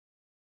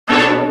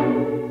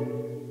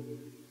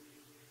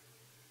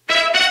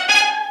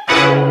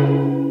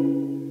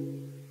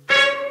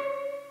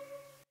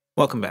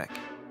Welcome back.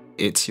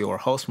 It's your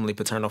hostly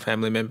paternal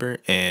family member,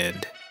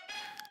 and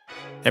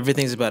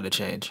everything's about to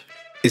change.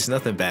 It's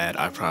nothing bad,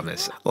 I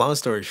promise. Long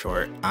story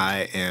short,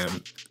 I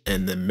am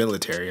in the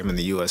military. I'm in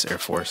the U.S. Air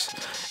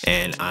Force,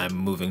 and I'm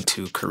moving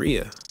to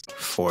Korea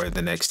for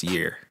the next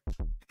year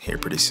here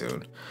pretty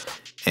soon.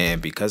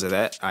 And because of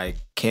that, I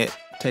can't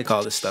take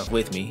all this stuff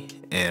with me,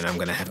 and I'm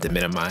gonna have to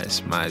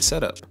minimize my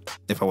setup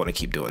if I want to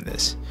keep doing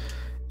this.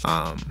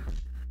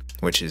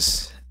 Which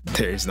is,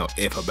 there's no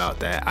if about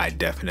that. I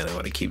definitely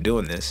want to keep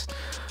doing this,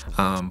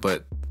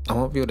 but I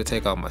won't be able to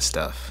take all my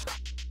stuff,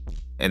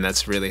 and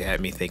that's really had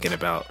me thinking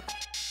about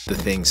the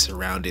things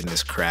surrounding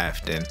this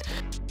craft, and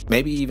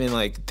maybe even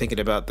like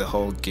thinking about the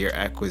whole gear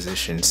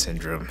acquisition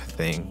syndrome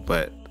thing,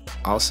 but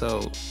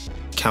also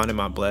counting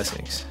my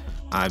blessings.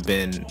 I've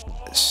been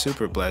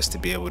super blessed to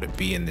be able to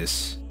be in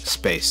this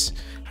space,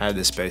 have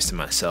this space to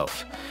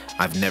myself.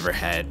 I've never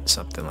had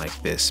something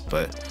like this,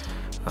 but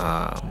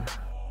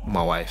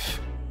my wife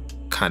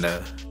kind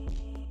of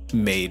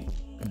made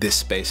this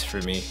space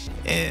for me,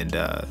 and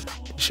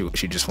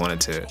she just wanted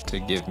to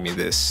give me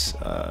this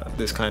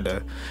this kind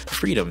of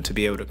freedom to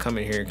be able to come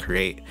in here and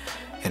create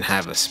and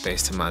have a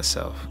space to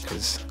myself,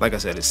 because like I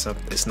said,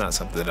 it's not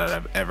something that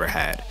I've ever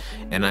had,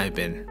 and I've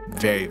been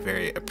very,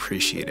 very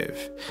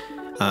appreciative,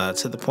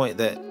 to the point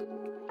that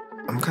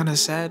I'm kind of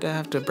sad to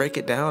have to break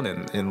it down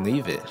and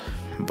leave it.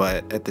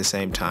 But at the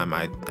same time,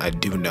 I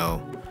do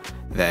know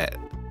that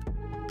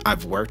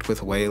I've worked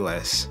with way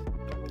less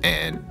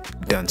and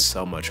done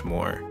so much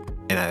more,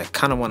 and I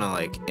kind of want to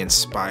like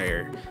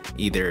inspire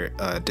either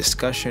a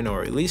discussion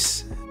or at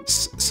least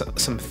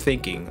some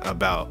thinking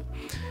about,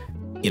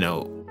 you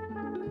know,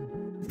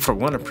 for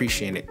one,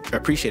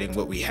 appreciating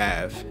what we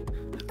have,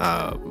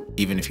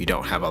 even if you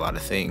don't have a lot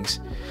of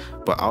things,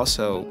 but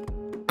also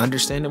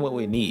understanding what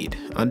we need,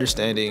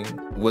 understanding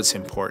what's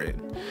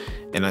important.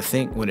 And I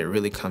think when it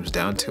really comes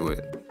down to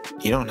it,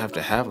 you don't have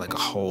to have like a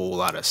whole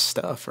lot of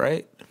stuff,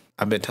 right?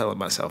 I've been telling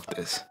myself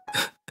this.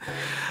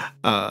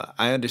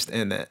 I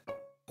understand that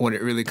when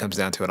it really comes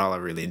down to it, all I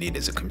really need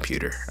is a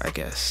computer, I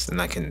guess,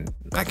 and I can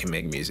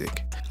make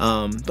music.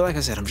 But like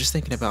I said, I'm just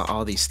thinking about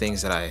all these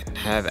things that I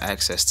have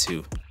access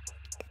to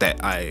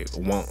that I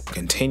won't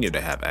continue to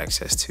have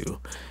access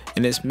to,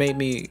 and it's made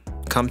me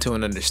come to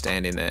an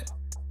understanding that,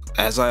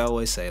 as I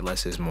always say,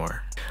 less is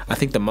more. I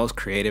think the most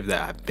creative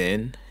that I've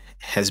been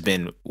has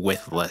been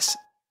with less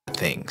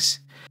things.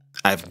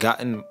 I've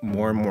gotten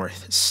more and more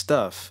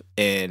stuff,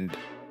 and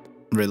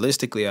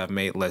realistically I've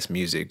made less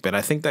music, but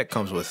I think that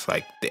comes with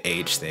like the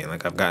age thing.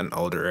 Like, I've gotten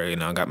older, you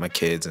know, I got my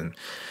kids and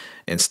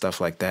stuff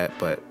like that.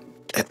 But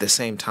at the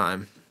same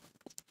time,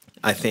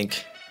 I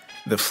think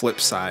the flip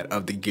side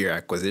of the gear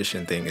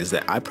acquisition thing is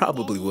that I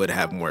probably would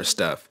have more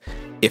stuff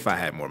if I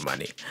had more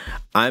money.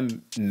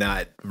 I'm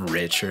not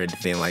rich or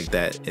anything like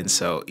that, and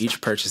so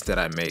each purchase that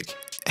I make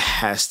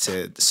has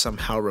to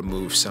somehow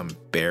remove some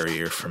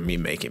barrier from me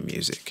making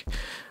music.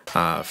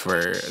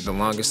 For the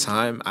longest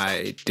time,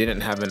 I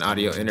didn't have an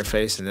audio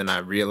interface, and then I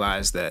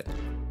realized that,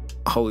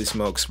 holy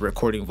smokes,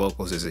 recording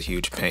vocals is a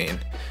huge pain.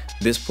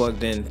 This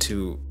plugged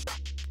into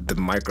the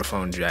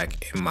microphone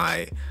jack in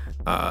my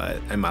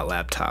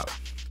laptop.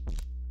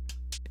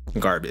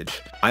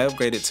 Garbage. I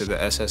upgraded to the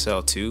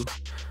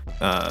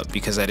SSL2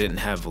 because I didn't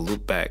have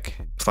loopback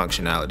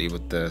functionality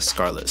with the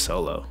Scarlett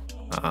Solo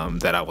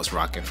that I was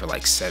rocking for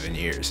like 7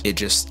 years. It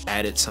just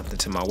added something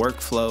to my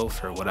workflow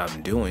for what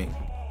I'm doing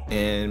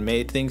and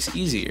made things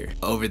easier.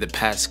 Over the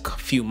past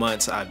few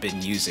months, I've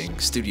been using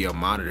studio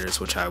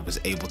monitors, which I was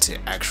able to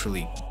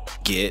actually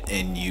get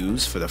and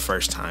use for the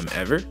first time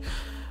ever.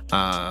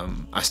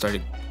 I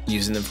started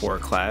using them for a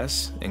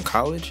class in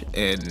college,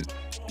 and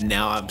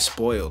now I'm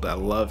spoiled. I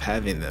love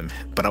having them,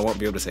 but I won't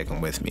be able to take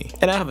them with me.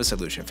 And I have a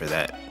solution for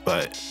that,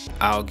 but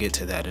I'll get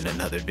to that in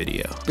another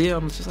video. But yeah,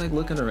 I'm just like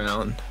looking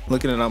around,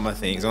 looking at all my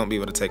things. I won't be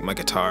able to take my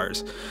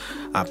guitars.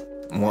 I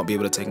won't be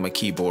able to take my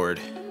keyboard.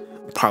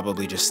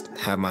 Probably just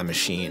have my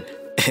machine,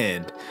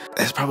 and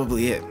that's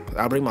probably it.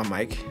 I'll bring my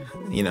mic,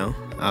 you know,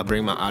 I'll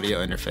bring my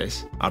audio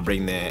interface. I'll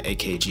bring the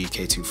AKG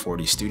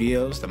K240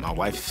 Studios that my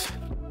wife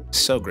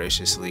so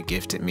graciously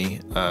gifted me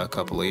a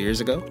couple of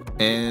years ago.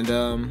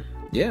 And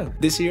yeah,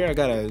 this year I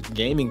got a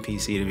gaming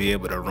PC to be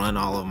able to run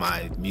all of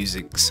my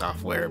music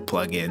software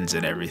plugins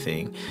and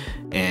everything.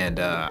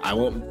 And I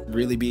won't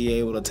really be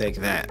able to take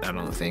that, I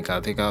don't think. I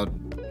think I'll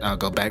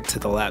go back to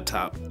the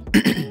laptop,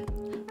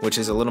 which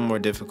is a little more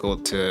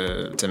difficult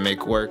to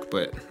make work,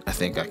 but I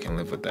think I can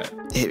live with that.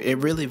 It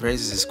really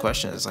raises this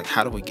question. It's like,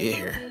 how do we get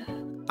here?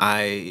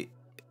 I,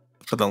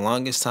 for the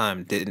longest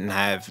time, didn't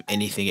have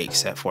anything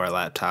except for a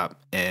laptop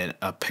and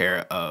a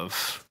pair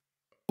of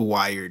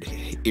wired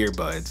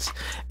earbuds,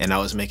 and I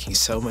was making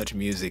so much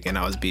music and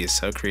I was being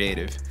so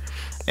creative.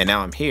 And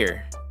now I'm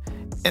here,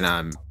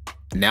 and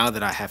now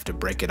that I have to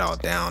break it all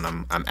down,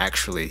 I'm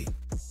actually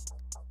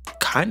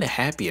kind of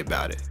happy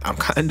about it. I'm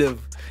kind of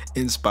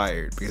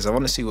inspired because I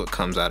want to see what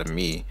comes out of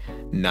me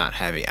not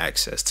having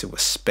access to a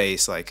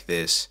space like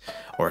this,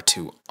 or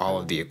to all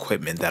of the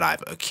equipment that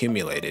I've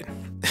accumulated.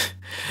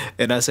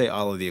 And I say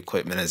all of the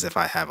equipment as if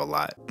I have a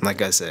lot.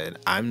 Like I said,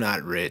 I'm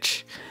not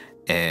rich,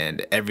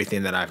 And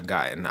everything that I've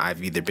gotten,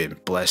 I've either been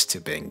blessed to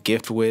been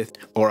gifted with,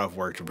 or I've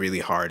worked really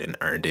hard and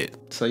earned it.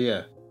 So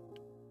yeah,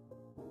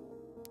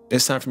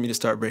 it's time for me to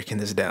start breaking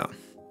this down.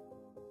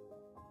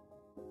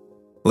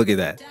 Look at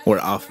that. We're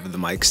off of the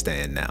mic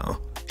stand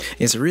now.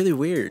 It's really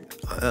weird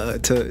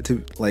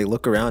to like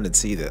look around and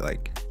see that,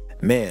 like,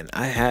 man,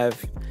 I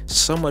have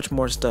so much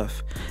more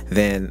stuff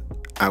than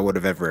I would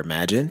have ever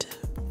imagined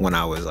when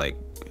I was like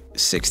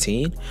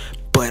 16,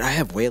 but I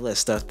have way less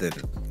stuff than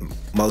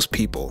most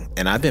people,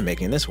 and I've been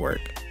making this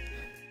work.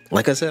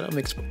 Like I said,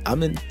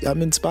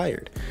 I'm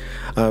inspired.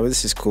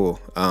 This is cool.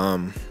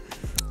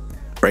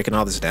 Breaking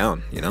all this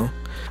down, you know.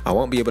 I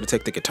won't be able to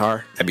take the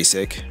guitar. That'd be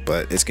sick,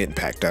 but it's getting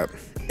packed up.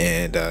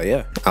 And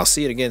yeah, I'll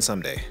see it again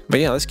someday. But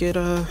yeah, let's get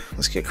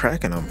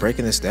cracking on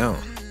breaking this down.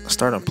 I'll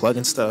start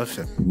unplugging stuff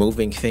and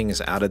moving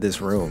things out of this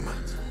room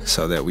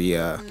so that we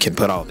can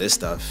put all this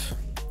stuff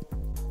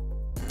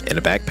in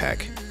a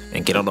backpack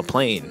and get on a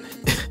plane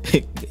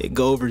and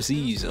go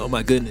overseas. Oh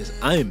my goodness,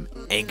 I'm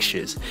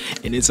anxious,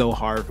 and it's so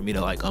hard for me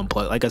to like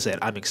unplug. Like I said,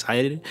 I'm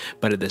excited,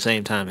 but at the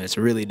same time, it's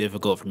really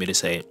difficult for me to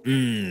say,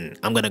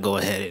 I'm gonna go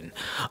ahead and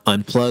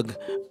unplug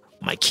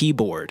my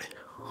keyboard.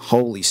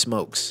 Holy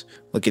smokes,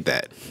 look at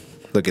that.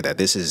 Look at that.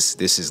 This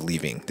is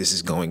leaving. This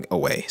is going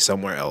away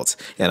somewhere else,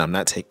 and I'm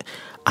not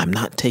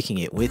taking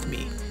it with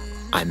me.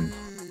 I'm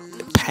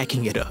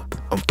packing it up.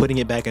 I'm putting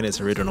it back in its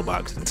original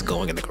box, and it's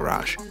going in the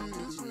garage.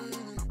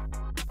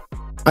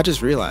 I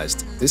just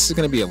realized this is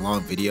going to be a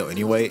long video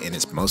anyway, and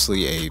it's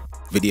mostly a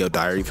video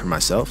diary for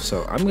myself,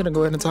 so I'm going to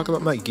go ahead and talk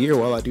about my gear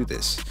while I do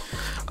this.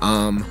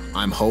 I'm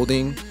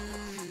holding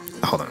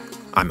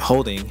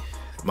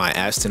my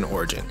Aston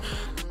Origin.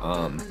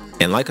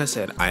 And like I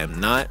said, I am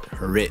not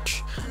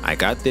rich. I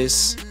got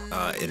this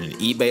in an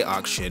eBay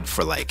auction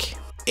for like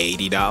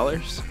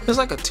 $80. It's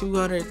like a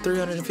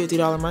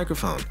 $350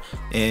 microphone,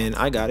 and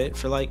I got it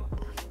for like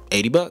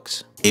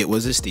 $80. It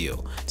was a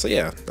steal. So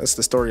yeah, that's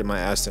the story of my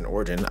Aston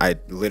Origin. I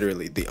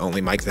literally, the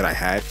only mic that I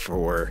had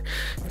for,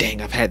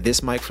 I've had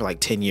this mic for like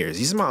 10 years.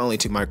 These are my only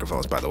two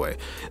microphones, by the way.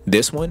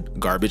 This one,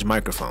 garbage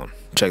microphone.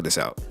 Check this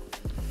out.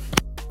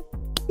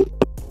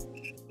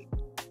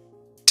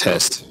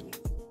 Test.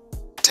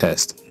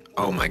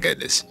 Oh my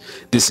goodness.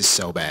 This is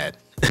so bad.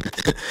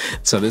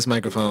 So this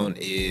microphone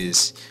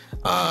is,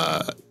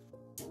 I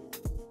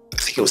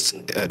think it was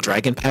a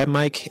Dragon Pad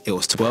mic. It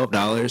was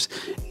 $12,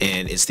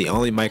 and it's the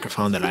only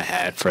microphone that I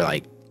had for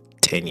like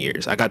 10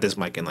 years. I got this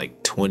mic in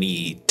like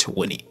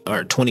 2020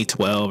 or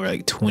 2012 or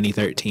like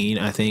 2013,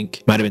 I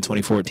think. Might have been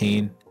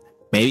 2014,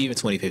 maybe even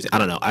 2015. I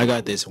don't know. I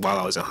got this while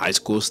I was in high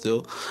school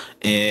still,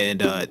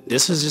 and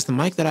this was just the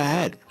mic that I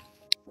had,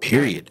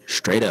 period,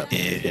 straight up.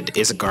 And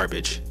it's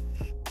garbage.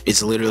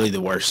 It's literally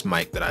the worst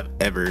mic that I've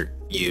ever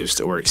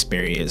used or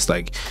experienced.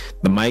 Like,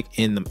 the mic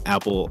in the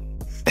Apple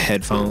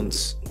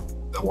headphones,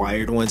 the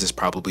wired ones, is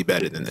probably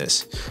better than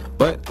this.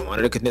 But I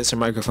wanted a condenser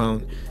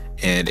microphone,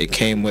 and it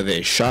came with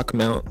a shock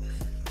mount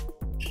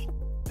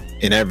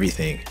and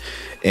everything,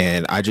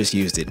 and I just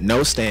used it.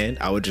 No stand.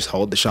 I would just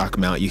hold the shock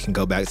mount. You can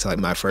go back to like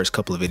my first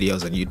couple of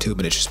videos on YouTube,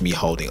 and it's just me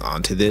holding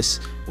on to this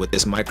with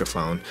this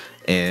microphone.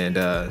 And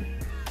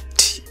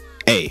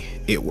hey,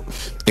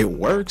 it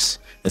works.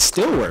 It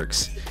still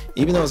works,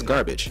 even though it's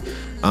garbage.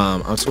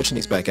 I'm switching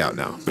these back out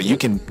now, but you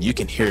can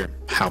hear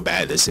how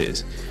bad this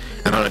is,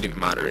 and I'm not even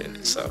monitoring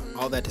it. So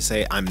all that to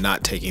say, I'm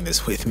not taking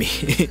this with me.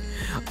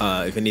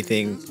 If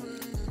anything,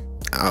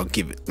 I'll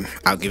give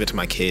it to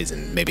my kids,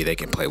 and maybe they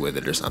can play with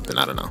it or something.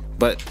 I don't know.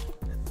 But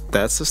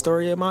that's the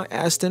story of my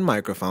Aston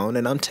microphone,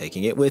 and I'm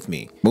taking it with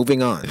me.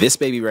 Moving on, this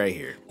baby right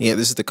here. Yeah,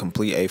 this is the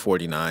Complete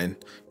A49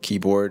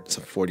 keyboard. It's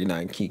a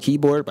 49 key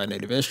keyboard by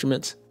Native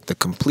Instruments. The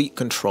Complete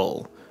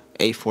Control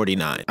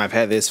A49. I've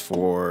had this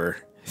for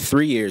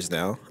 3 years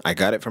now. I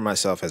got it for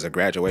myself as a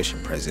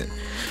graduation present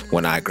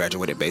when I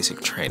graduated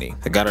basic training.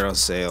 I got it on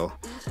sale,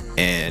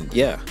 and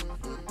yeah,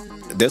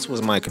 this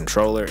was my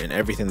controller and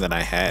everything that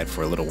I had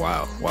for a little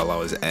while I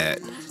was at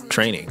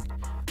training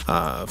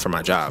for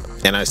my job,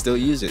 and I still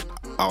use it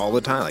all the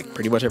time, like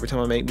pretty much every time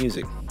I make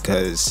music,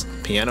 because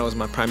piano is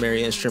my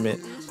primary instrument,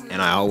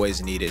 and I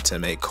always needed to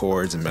make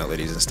chords and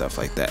melodies and stuff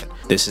like that.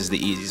 This is the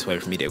easiest way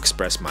for me to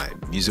express my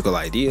musical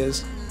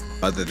ideas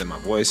other than my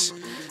voice.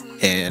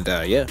 And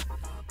yeah,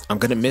 I'm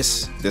gonna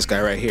miss this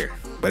guy right here,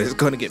 but it's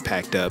gonna get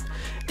packed up,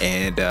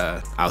 and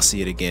I'll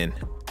see it again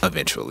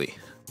eventually.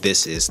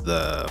 This is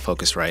the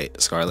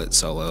Focusrite Scarlett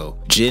Solo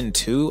Gen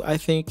 2, I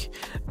think,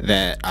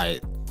 that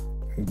I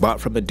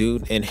bought from a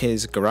dude in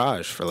his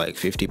garage for like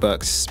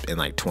 $50 in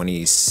like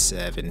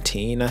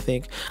 2017, I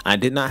think. I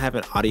did not have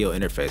an audio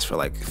interface for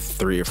like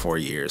 3 or 4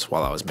 years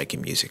while I was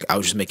making music. I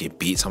was just making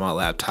beats on my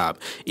laptop,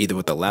 either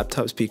with the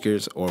laptop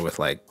speakers or with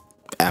like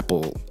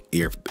Apple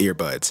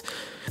earbuds,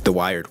 the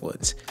wired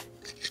ones.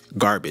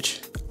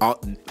 Garbage.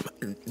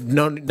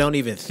 Don't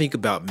even think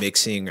about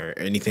mixing or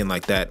anything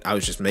like that. I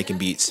was just making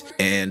beats,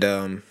 and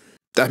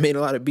I made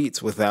a lot of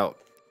beats without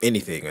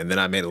anything, and then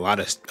I made a lot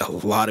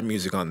of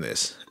music on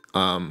this.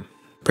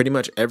 Pretty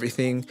much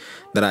everything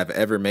that I've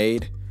ever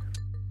made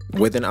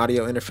with an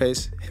audio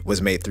interface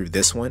was made through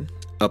this one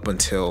up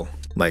until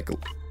like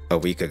a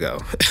week ago.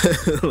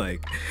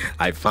 Like,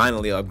 I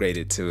finally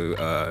upgraded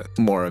to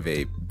more of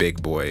a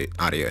big boy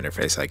audio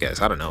interface, I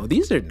guess. I don't know.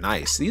 These are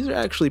nice. These are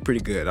actually pretty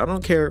good. I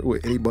don't care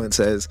what anyone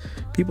says.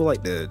 People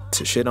like to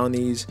shit on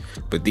these,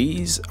 but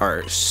these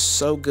are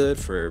so good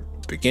for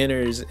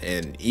beginners,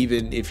 and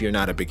even if you're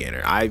not a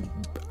beginner.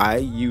 I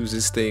use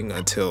this thing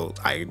until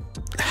I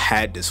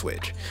had to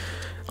switch.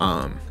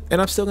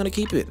 And I'm still gonna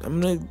keep it. I'm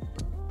gonna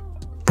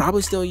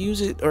probably still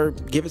use it or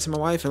give it to my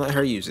wife and let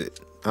her use it.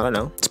 I don't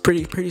know. It's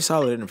pretty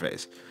solid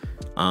interface.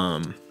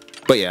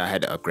 But yeah, I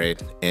had to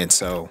upgrade, and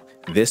so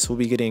this will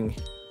be getting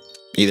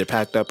either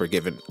packed up or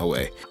given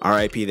away.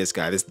 R.I.P. this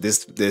guy. This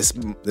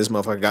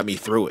motherfucker got me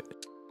through it.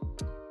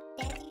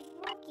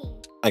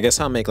 I guess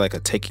I'll make like a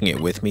taking it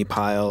with me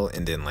pile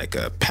and then like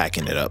a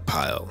packing it up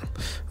pile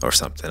or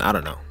something. I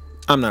don't know.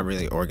 I'm not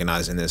really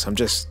organizing this. I'm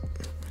just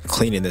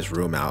cleaning this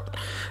room out.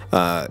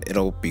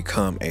 It'll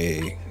become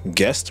a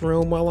guest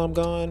room while I'm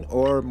gone,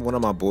 or one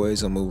of my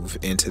boys will move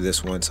into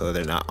this one so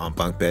they're not on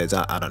bunk beds.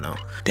 I don't know.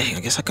 Dang, I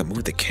guess I could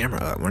move the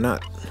camera up.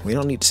 We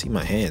don't need to see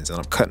my hands and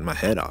I'm cutting my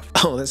head off.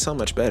 Oh, that's so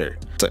much better.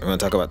 So you want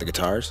to talk about the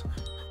guitars?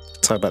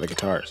 Let's talk about the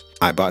guitars.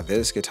 I bought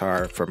this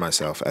guitar for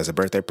myself as a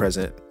birthday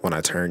present when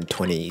I turned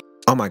 20.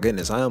 Oh my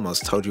goodness, I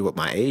almost told you what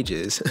my age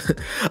is.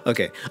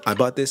 Okay, I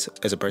bought this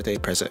as a birthday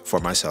present for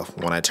myself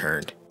when I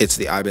turned. It's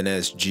the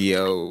Ibanez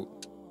GO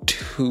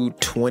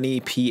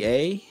 220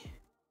 PA.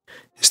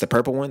 It's the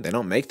purple one. They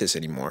don't make this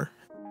anymore.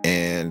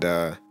 And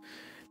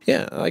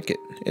yeah, I like it.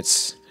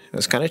 It's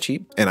kind of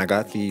cheap. And I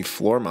got the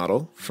floor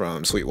model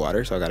from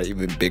Sweetwater, so I got an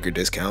even bigger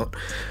discount.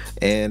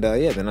 And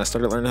yeah, then I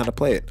started learning how to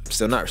play it. I'm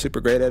still not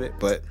super great at it,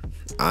 but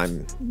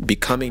I'm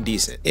becoming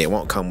decent. It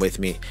won't come with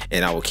me,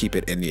 and I will keep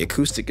it in the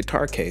acoustic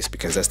guitar case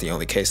because that's the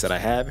only case that I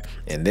have,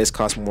 and this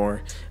costs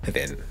more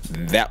than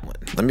that one.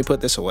 Let me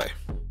put this away.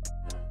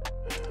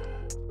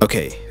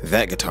 Okay,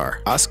 that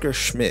guitar, Oscar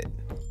Schmidt.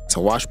 It's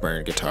a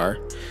Washburn guitar,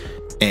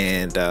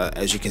 and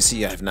as you can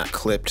see, I have not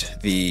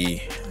clipped the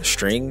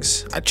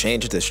strings. I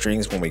changed the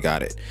strings when we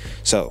got it.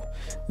 So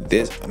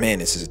this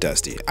is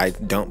dusty. I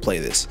don't play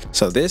this.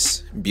 So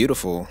this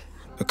beautiful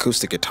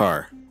acoustic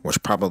guitar,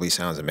 which probably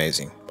sounds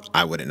amazing,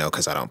 I wouldn't know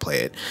because I don't play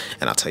it,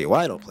 and I'll tell you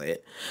why I don't play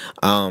it.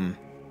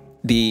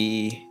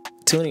 The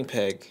tuning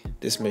peg,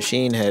 this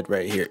machine head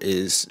right here,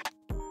 is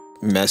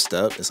messed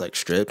up. It's like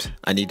stripped.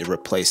 I need to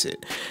replace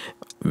it.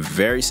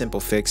 Very simple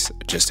fix,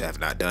 just have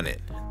not done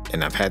it,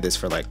 and I've had this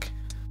for like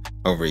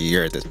over a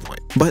year at this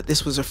point. But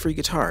this was a free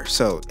guitar.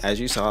 So as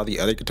you saw, the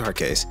other guitar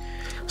case.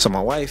 So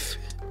my wife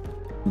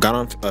got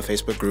on a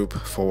Facebook group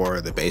for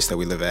the base that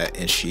we live at,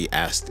 and she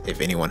asked if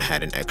anyone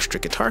had an extra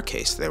guitar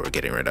case they were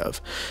getting rid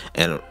of,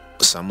 and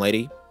some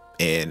lady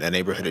in a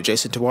neighborhood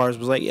adjacent to ours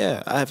was like,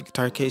 yeah, I have a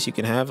guitar case you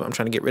can have. I'm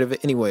trying to get rid of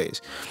it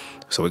anyways.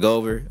 So we go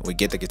over, we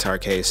get the guitar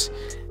case,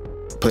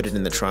 put it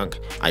in the trunk.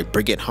 I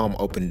bring it home,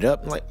 open it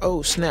up. I'm like,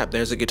 oh snap,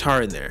 there's a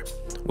guitar in there.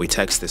 We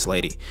text this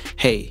lady,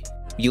 hey,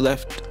 you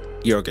left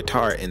your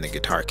guitar in the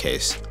guitar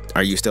case.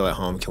 Are you still at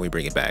home? Can we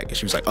bring it back? And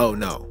she was like, oh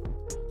no,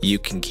 you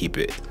can keep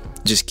it.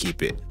 Just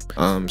keep it.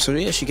 So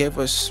yeah, she gave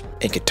us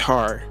a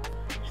guitar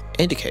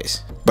and a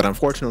case. But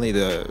unfortunately,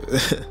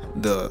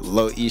 the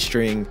low E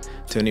string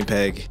tuning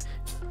peg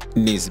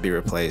needs to be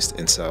replaced,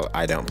 and so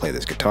I don't play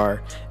this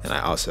guitar, and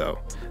I also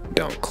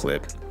don't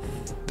clip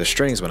the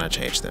strings when I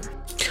change them.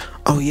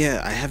 Oh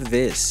yeah, I have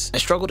this. I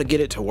struggle to get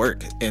it to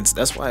work, and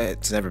that's why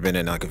it's never been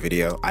in like a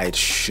video. I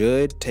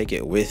should take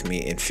it with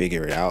me and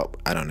figure it out.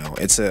 I don't know.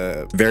 It's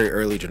a very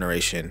early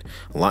generation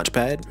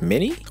Launchpad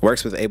Mini.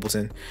 Works with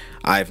Ableton.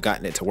 I've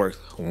gotten it to work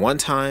one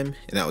time,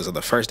 and that was on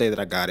the first day that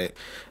I got it.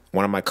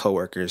 One of my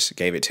coworkers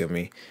gave it to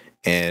me,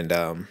 and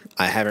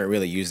I haven't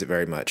really used it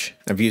very much.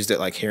 I've used it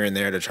like here and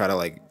there to try to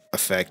like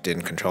affect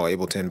and control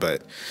Ableton,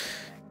 but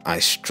I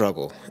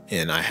struggle,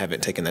 and I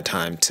haven't taken the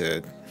time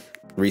to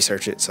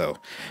research it, so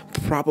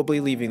probably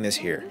leaving this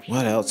here.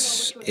 What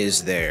else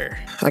is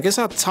there? I guess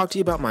I'll talk to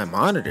you about my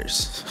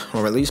monitors,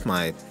 or at least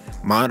my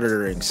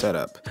monitoring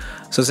setup.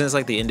 So since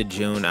like the end of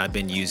June, I've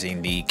been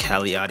using the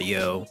Cali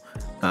Audio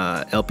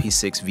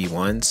LP6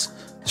 V1s.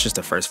 It's just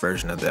the first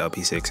version of the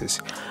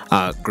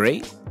LP6s.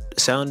 Great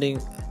sounding,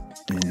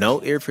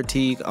 no ear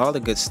fatigue, all the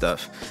good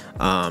stuff.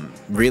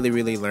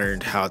 Really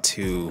learned how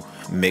to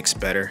mix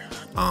better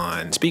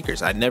on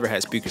speakers. I'd never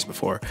had speakers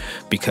before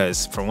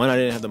because, for one, I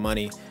didn't have the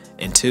money,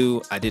 and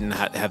two, I didn't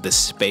have the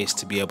space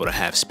to be able to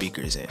have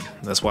speakers in.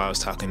 That's why I was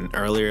talking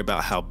earlier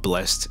about how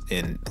blessed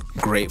and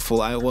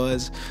grateful I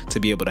was to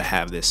be able to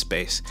have this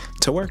space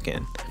to work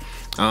in.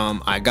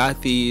 I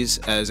got these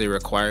as a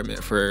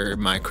requirement for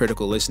my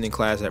critical listening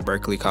class at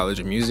Berklee College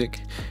of Music,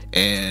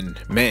 and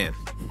man,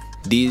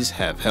 these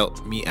have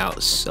helped me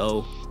out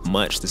so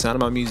much. The sound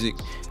of my music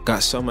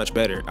got so much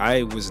better.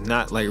 I was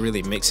not like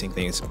really mixing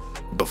things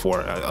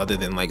before, other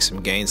than like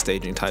some gain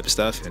staging type of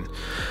stuff, and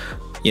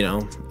you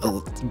know,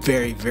 a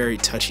very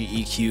touchy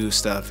EQ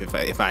stuff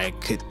if I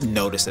could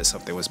notice that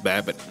something was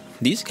bad. But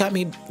these got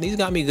me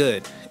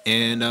good,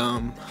 and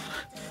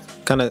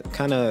kind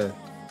of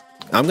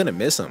I'm gonna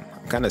miss them.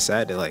 I'm kind of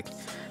sad to like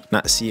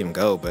not see him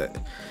go, but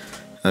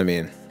I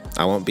mean,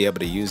 I won't be able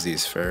to use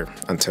these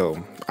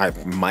until I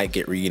might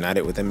get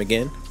reunited with them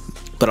again.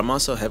 But I'm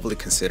also heavily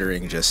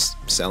considering just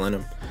selling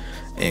them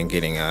and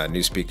getting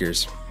new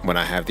speakers when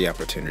I have the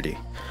opportunity.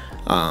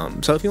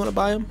 So if you want to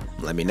buy them,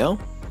 let me know.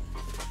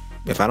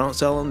 If I don't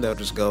sell them, they'll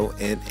just go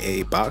in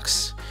a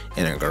box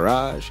in a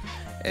garage,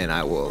 and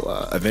I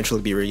will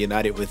eventually be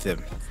reunited with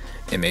them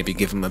and maybe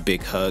give them a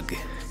big hug.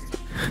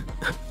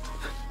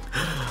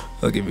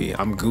 Look at me,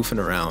 I'm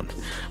goofing around,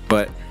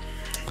 but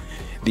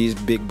these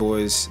big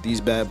boys,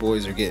 these bad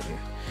boys are getting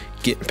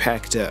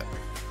packed up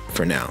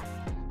for now.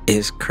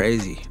 It's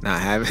crazy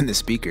not having the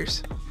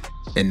speakers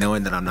and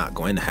knowing that I'm not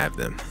going to have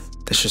them.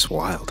 That's just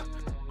wild.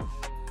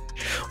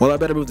 Well, I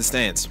better move the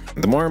stands.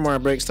 The more and more I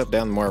break stuff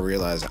down, the more I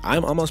realize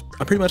I'm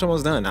pretty much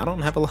almost done. I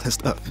don't have a lot of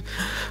stuff.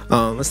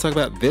 Let's talk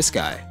about this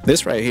guy.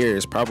 This right here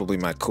is probably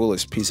my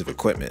coolest piece of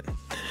equipment.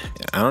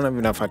 I don't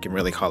even know if I can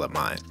really call it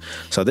mine.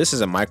 So this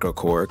is a micro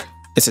Korg.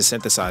 It's a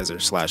synthesizer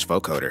 /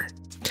 vocoder.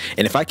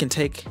 And if I can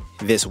take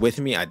this with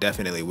me, I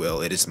definitely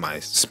will. It is my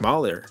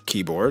smaller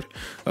keyboard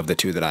of the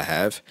two that I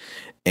have.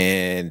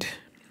 And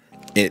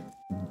it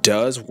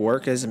does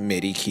work as a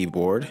MIDI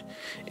keyboard,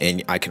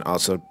 and I can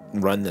also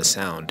run the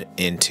sound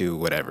into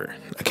whatever.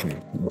 I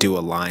can do a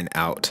line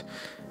out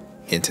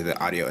into the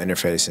audio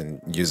interface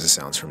and use the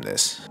sounds from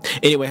this.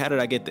 Anyway, how did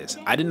I get this?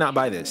 I did not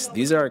buy this.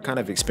 These are kind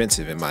of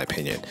expensive in my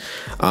opinion.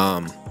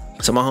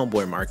 So my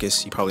homeboy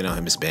Marcus, you probably know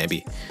him as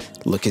Bambi.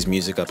 Look his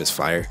music up, it's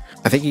fire.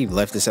 I think he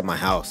left this at my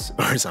house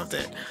or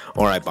something,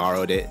 or I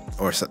borrowed it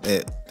or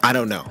something. I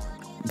don't know,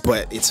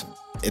 but it's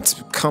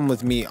come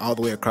with me all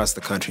the way across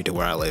the country to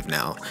where I live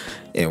now.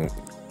 And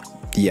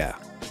yeah,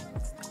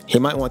 he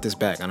might want this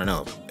back. I don't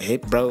know. Hey,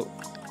 bro,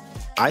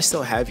 I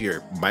still have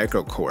your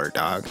micro Korg,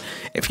 dog.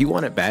 If you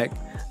want it back,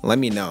 let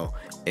me know.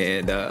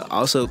 And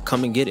also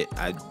come and get it.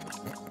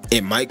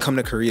 It might come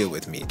to Korea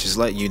with me, just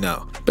let you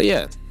know. But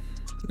yeah,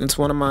 it's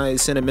one of my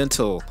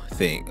sentimental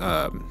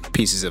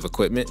pieces of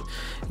equipment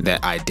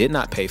that I did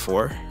not pay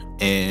for.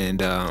 And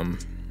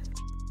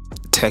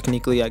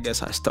technically, I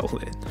guess I stole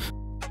it.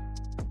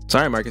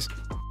 Sorry, Marcus.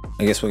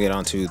 I guess we'll get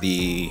on to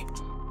the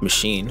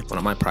machine, one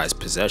of my prized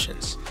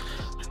possessions.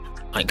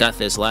 I got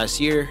this last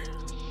year,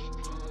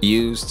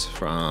 used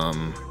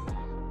from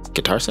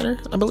Guitar Center,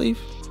 I believe.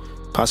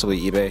 Possibly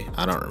eBay.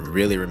 I don't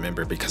really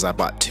remember because I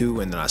bought two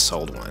and then I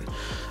sold one.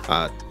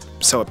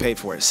 So it paid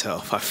for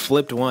itself. I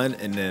flipped one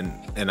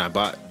and I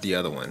bought the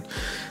other one.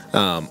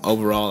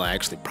 Overall, I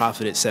actually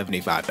profited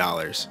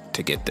 $75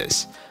 to get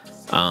this.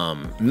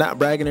 Not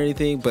bragging or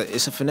anything, but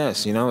it's a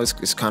finesse, you know.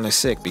 It's kind of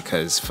sick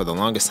because for the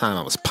longest time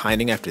I was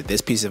pining after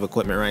this piece of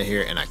equipment right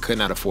here and I could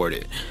not afford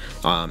it.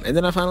 And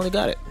then I finally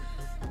got it,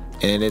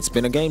 and it's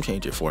been a game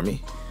changer for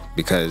me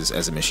because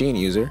as a machine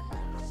user,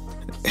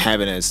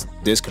 having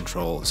this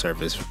control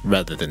surface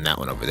rather than that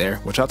one over there,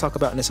 which I'll talk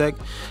about in a sec,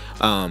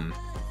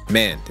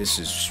 man, this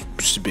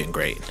has been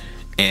great.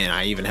 And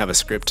I even have a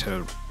script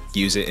to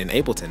use it in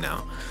Ableton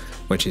now,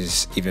 which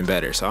is even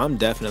better. So I'm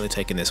definitely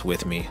taking this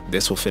with me.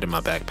 This will fit in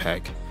my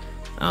backpack.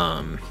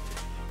 I'm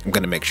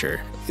gonna make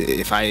sure.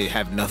 If I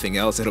have nothing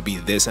else, it'll be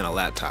this and a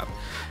laptop.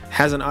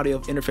 Has an audio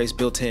interface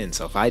built in,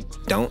 so if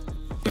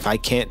I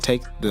can't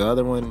take the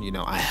other one, you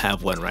know, I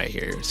have one right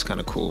here. It's kind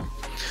of cool.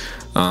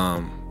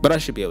 But I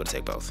should be able to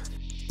take both.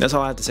 That's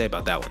all I have to say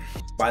about that one.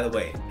 By the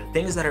way, the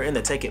things that are in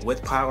the take it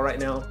with pile right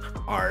now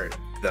are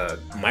the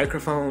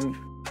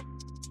microphone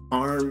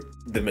arm,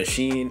 the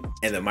machine,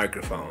 and the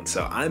microphone.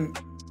 So I'm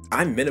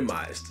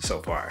minimized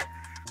so far.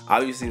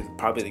 Obviously,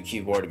 probably the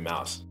keyboard and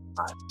mouse.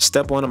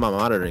 Step one of my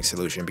monitoring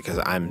solution, because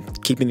I'm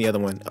keeping the other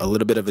one a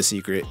little bit of a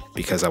secret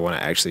because I want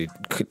to actually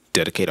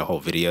dedicate a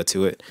whole video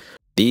to it.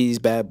 These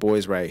bad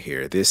boys right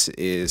here. This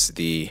is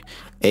the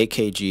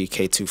AKG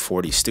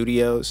K240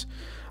 Studios.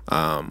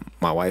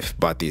 My wife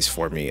bought these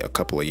for me a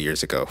couple of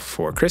years ago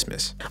for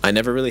Christmas. I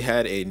never really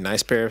had a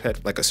nice pair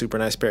of like a super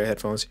nice pair of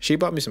headphones. She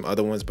bought me some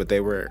other ones, but they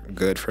were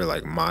good for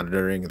like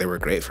monitoring. They were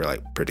great for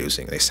like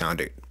producing. They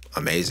sounded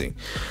amazing.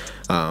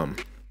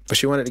 But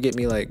she wanted to get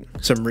me like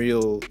some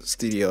real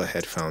studio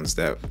headphones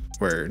that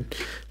were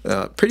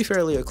pretty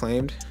fairly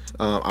acclaimed.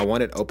 I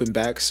wanted open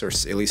backs, or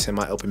at least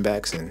semi-open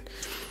backs, and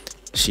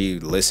she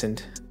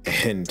listened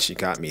and she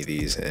got me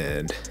these.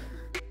 And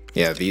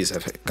yeah, these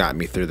have got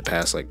me through the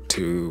past like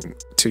two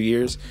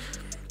years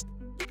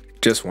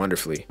just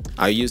wonderfully.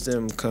 I used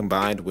them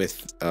combined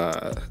with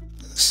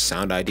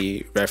Sound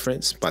ID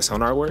reference by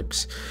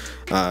Sonarworks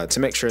to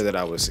make sure that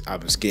I was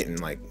getting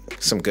like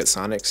some good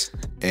sonics.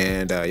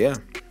 And yeah,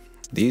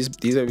 these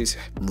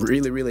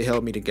really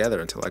held me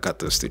together until I got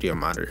those studio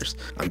monitors.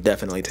 I'm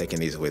definitely taking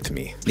these with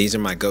me. These are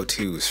my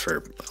go-tos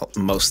for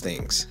most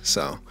things.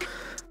 So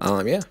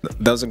yeah,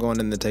 those are going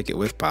in the take it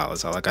with pile.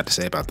 That's all I got to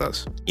say about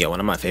those. Yeah, one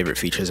of my favorite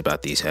features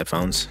about these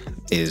headphones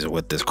is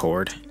with this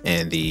cord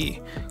and the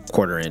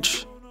 1/4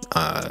 inch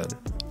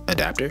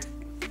adapter.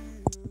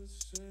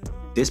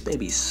 This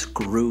baby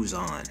screws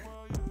on.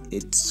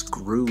 It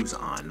screws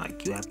on,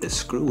 like you have to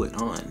screw it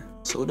on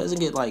so it doesn't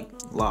get like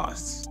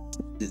lost.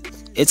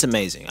 It's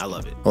amazing. I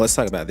love it. Well, let's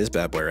talk about this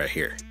bad boy right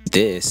here.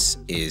 This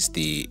is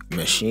the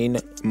Machine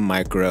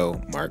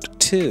Micro Mark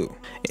II.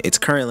 It's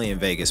currently in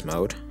Vegas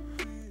mode.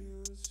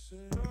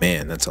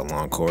 Man, that's a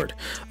long cord.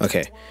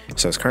 Okay,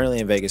 so it's currently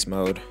in Vegas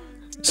mode.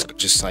 It's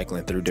just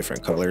cycling through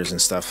different colors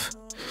and stuff.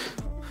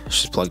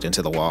 It's just plugged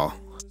into the wall.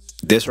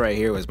 This right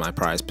here was my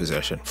prized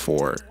possession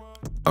for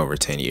over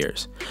 10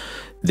 years.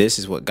 This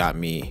is what got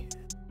me,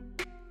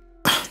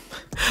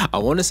 I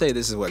want to say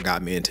this is what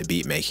got me into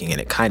beat making,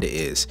 and it kind of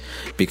is,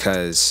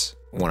 because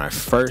when I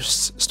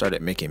first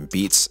started making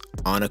beats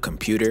on a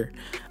computer,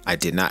 I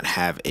did not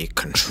have a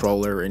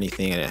controller or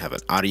anything. I didn't have an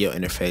audio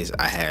interface.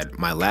 I had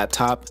my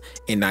laptop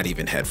and not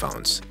even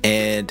headphones.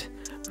 And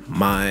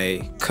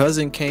my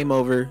cousin came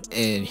over,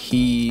 and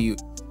he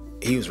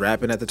was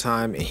rapping at the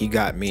time, and he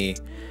got me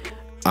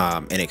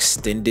an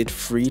extended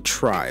free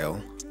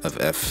trial of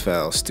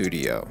FL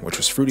Studio, which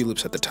was Fruity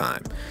Loops at the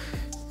time.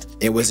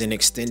 It was an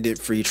extended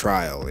free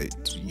trial.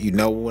 You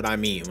know what I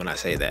mean when I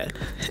say that.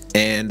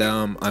 And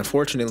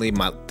unfortunately,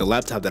 the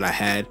laptop that I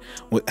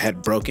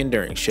had broken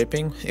during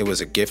shipping. It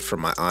was a gift from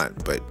my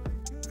aunt, but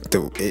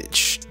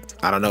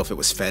I don't know if it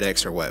was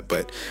FedEx or what,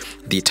 but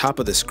the top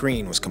of the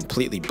screen was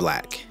completely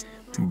black,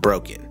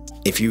 broken.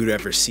 If you'd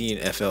ever seen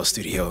FL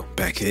Studio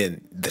back then,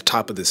 the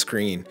top of the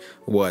screen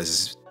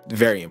was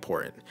very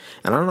important.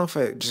 And I don't know if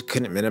I just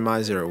couldn't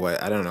minimize it or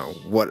what. I don't know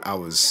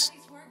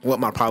what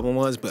my problem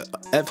was, but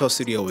FL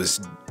Studio was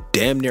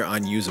damn near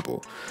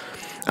unusable.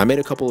 I made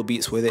a couple of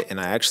beats with it, and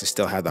I actually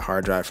still have the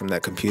hard drive from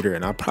that computer,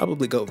 and I'll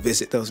probably go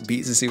visit those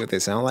beats and see what they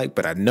sound like,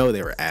 but I know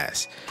they were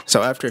ass.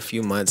 So after a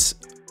few months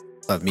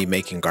of me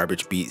making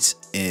garbage beats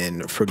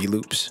in Fruity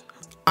Loops,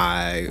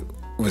 I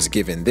was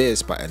given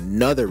this by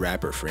another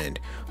rapper friend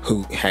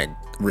who had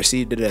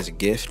received it as a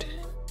gift.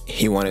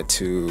 He wanted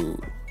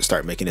to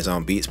start making his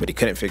own beats, but he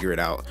couldn't figure it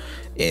out,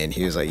 and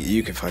he was like,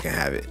 you can fucking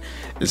have it.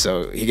 And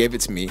so he gave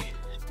it to me,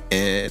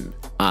 and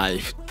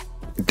I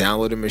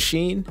downloaded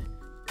Machine.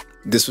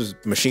 This was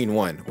Machine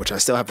 1, which I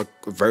still have a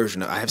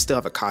version of. I still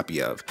have a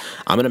copy of.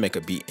 I'm gonna make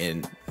a beat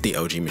in the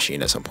OG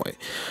Machine at some point.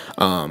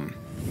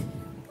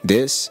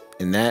 This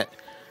and that,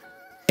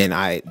 and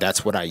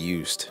that's what I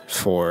used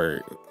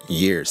for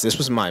years. This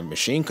was my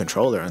Machine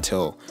controller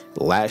until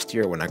last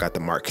year when I got the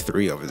Mark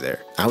III over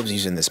there. I was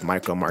using this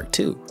Micro Mark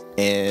II,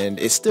 and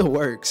it still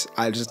works.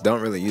 I just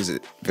don't really use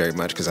it very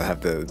much because I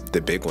have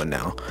the big one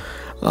now.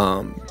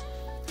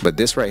 But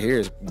this right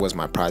here was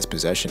my prized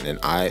possession, and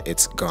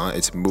it's gone.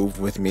 It's moved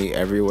with me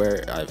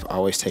everywhere. I've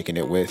always taken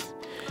it with,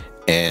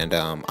 and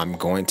I'm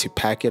going to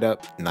pack it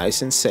up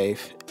nice and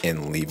safe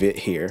and leave it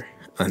here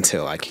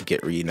until I can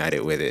get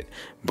reunited with it.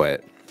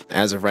 But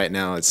as of right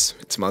now,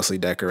 it's mostly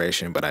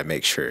decoration, but I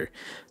make sure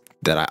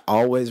that I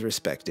always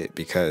respect it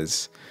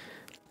because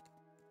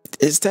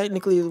it's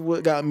technically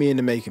what got me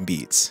into making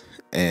beats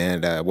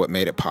and what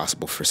made it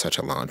possible for such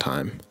a long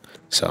time.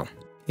 So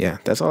yeah,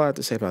 that's all I have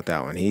to say about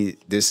that one.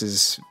 This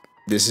is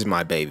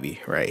my baby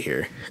right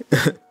here.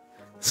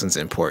 This one's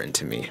important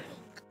to me.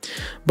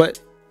 But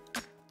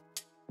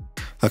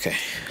okay,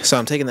 so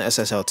I'm taking the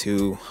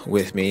SSL2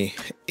 with me.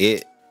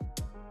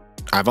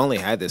 I've only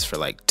had this for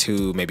like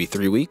 2, maybe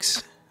 3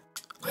 weeks.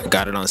 I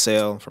got it on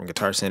sale from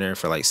Guitar Center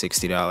for like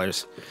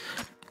 $60,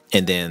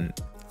 and then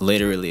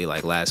literally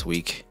like last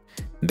week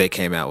they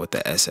came out with the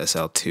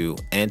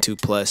SSL2 and 2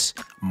 Plus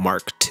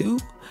Mark II.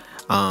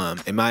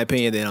 In my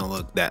opinion, they don't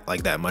look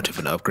that much of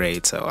an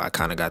upgrade, so I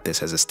kind of got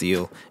this as a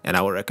steal, and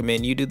I would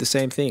recommend you do the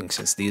same thing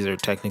since these are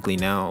technically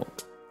now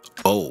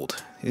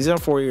old. These are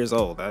 4 years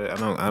old. I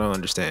don't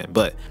understand,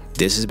 but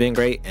this has been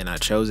great, and I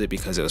chose it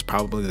because it was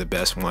probably the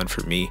best one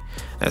for me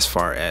as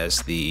far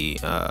as the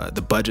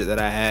budget that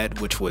I had,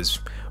 which was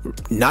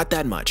not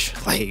that much,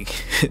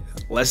 like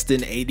less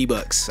than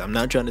 $80. I'm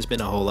not trying to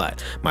spend a whole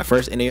lot. My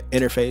first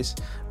interface,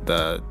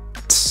 the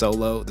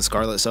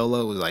Scarlett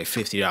Solo, was like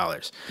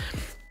 $50.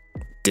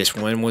 This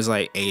one was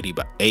like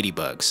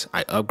 $80.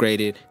 I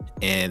upgraded,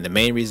 and the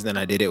main reason that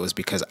I did it was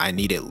because I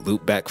needed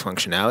loopback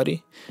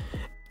functionality.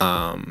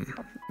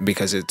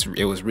 Because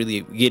it was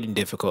really getting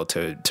difficult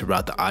to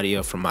route the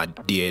audio from my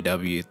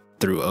DAW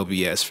through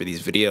OBS for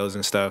these videos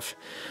and stuff.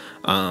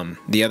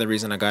 The other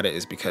reason I got it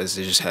is because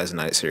it just has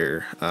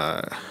nicer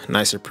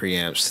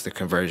preamps. The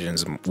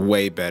conversion's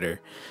way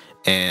better,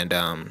 and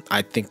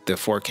I think the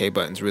 4K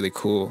button's really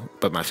cool.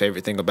 But my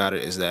favorite thing about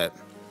it is that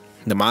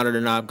the monitor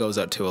knob goes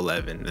up to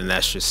 11, and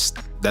that's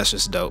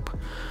just dope.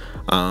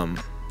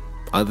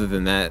 Other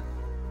than that,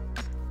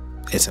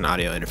 it's an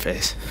audio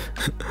interface,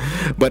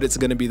 but it's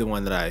gonna be the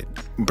one that I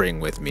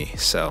bring with me.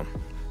 So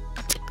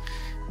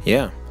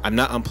yeah, I'm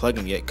not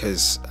unplugging it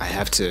because I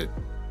have to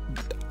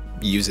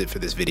use it for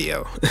this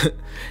video.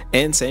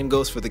 And same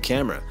goes for the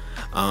camera.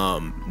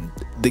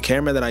 The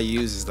camera that I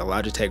use is the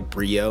Logitech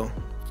Brio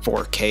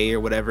 4K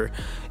or whatever.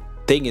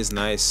 Thing is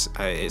nice.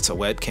 It's a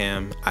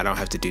webcam. I don't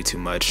have to do too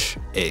much.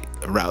 It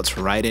routes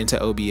right into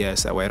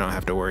OBS. That way I don't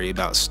have to worry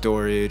about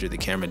storage or the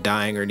camera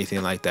dying or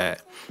anything like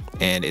that.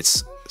 And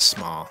it's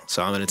small,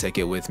 so I'm gonna take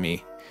it with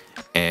me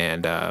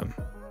and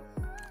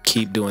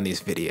keep doing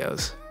these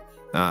videos.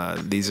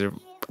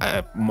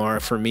 more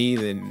for me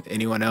than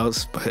anyone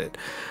else, but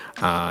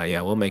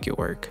yeah, we'll make it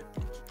work.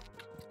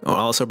 I'll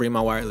also bring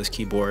my wireless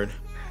keyboard,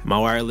 my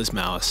wireless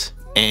mouse,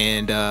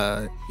 and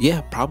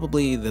yeah,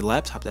 probably the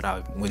laptop that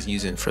I was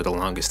using for the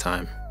longest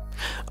time.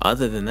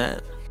 Other than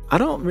that, I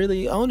don't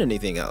really own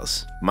anything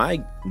else. My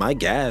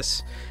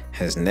G.A.S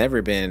has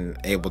never been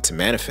able to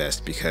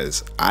manifest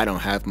because I don't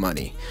have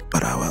money.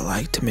 But I would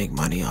like to make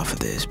money off of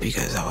this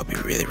because I would be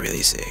really,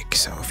 really sick.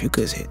 So if you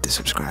could hit the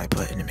subscribe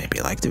button and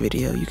maybe like the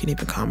video, you can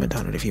even comment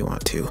on it if you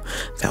want to.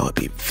 That would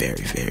be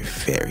very, very,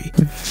 very,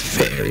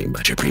 very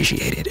much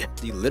appreciated.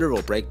 The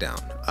literal breakdown,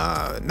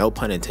 no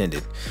pun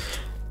intended,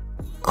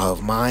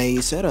 of my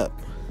setup.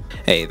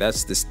 Hey,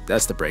 that's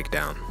the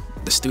breakdown.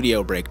 The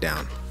studio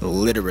breakdown.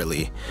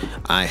 Literally,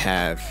 I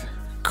have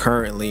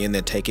currently in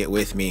the take it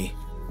with me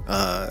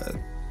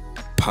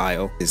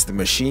pile is the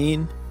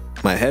machine,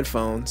 my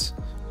headphones,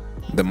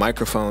 the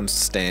microphone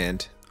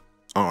stand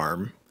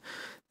arm,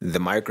 the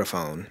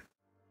microphone,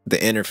 the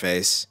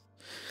interface,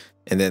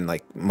 and then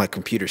like my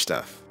computer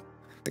stuff,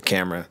 the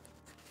camera,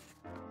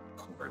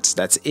 cords.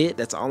 That's it.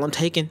 That's all I'm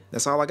taking.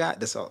 That's all I got.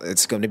 That's all.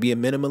 It's going to be a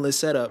minimalist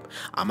setup.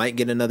 I might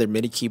get another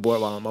MIDI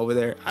keyboard while I'm over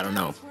there. I don't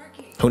know.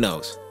 Who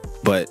knows?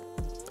 But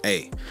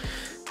hey,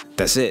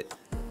 that's it.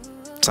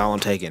 That's all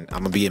I'm taking. I'm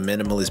gonna be a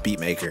minimalist beat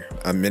maker,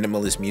 a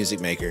minimalist music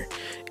maker,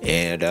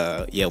 and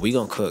yeah, we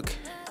gonna cook.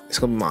 It's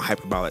gonna be my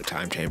hyperbolic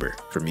time chamber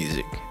for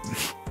music.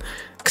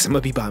 Cause I'm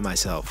gonna be by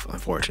myself,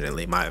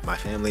 unfortunately. My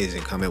family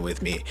isn't coming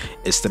with me.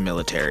 It's the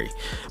military.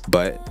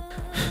 But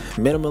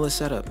minimalist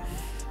setup.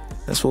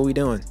 That's what we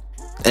doing.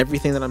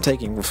 Everything that I'm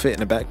taking will fit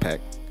in a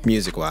backpack,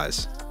 music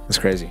wise. It's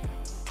crazy.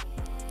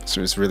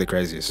 So it's really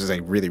crazy. It's just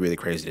like really, really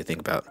crazy to think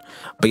about.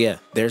 But yeah,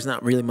 there's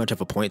not really much of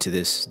a point to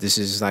this. This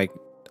is like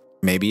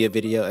maybe a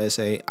video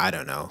essay. I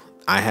don't know.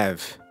 I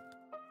have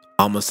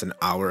almost an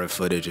hour of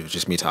footage of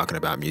just me talking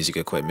about music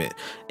equipment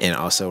and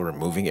also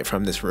removing it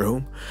from this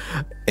room.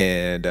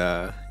 And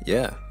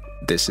yeah,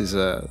 this is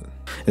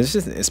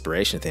just an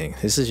inspiration thing.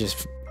 This is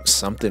just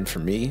something for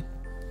me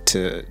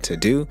to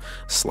do,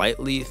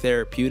 slightly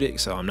therapeutic,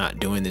 so I'm not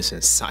doing this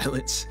in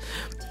silence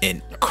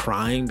and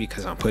crying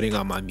because I'm putting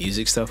all my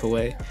music stuff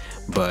away.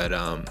 But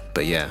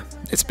yeah,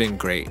 it's been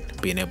great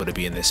being able to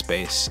be in this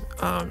space.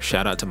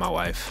 Shout out to my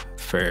wife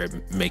for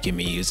making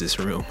me use this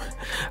room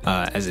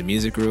as a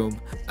music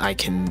room.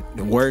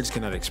 Words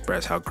cannot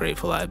express how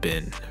grateful I've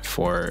been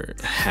for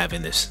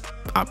having this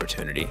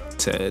opportunity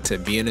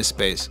to be in a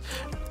space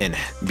and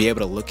be able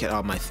to look at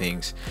all my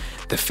things.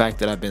 The fact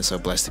that I've been so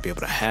blessed to be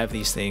able to have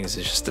these things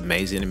is just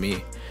amazing to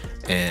me,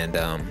 and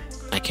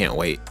I can't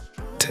wait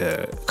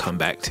to come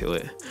back to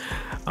it.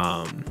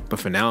 But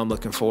for now, I'm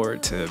looking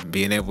forward to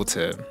being able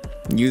to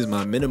use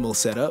my minimal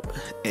setup,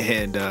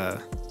 and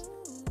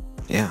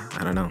yeah,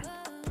 I don't know.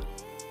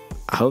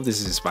 I hope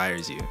this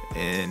inspires you,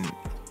 and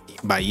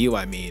by you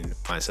I mean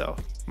myself,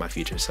 my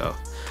future self.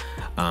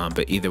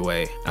 But either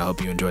way, I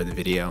hope you enjoyed the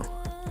video.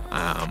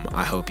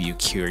 I hope you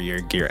cure your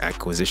gear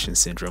acquisition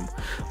syndrome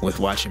with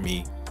watching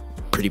me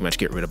pretty much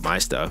get rid of my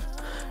stuff,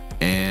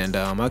 and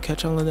I'll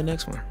catch y'all in the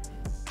next one.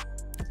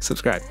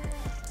 Subscribe.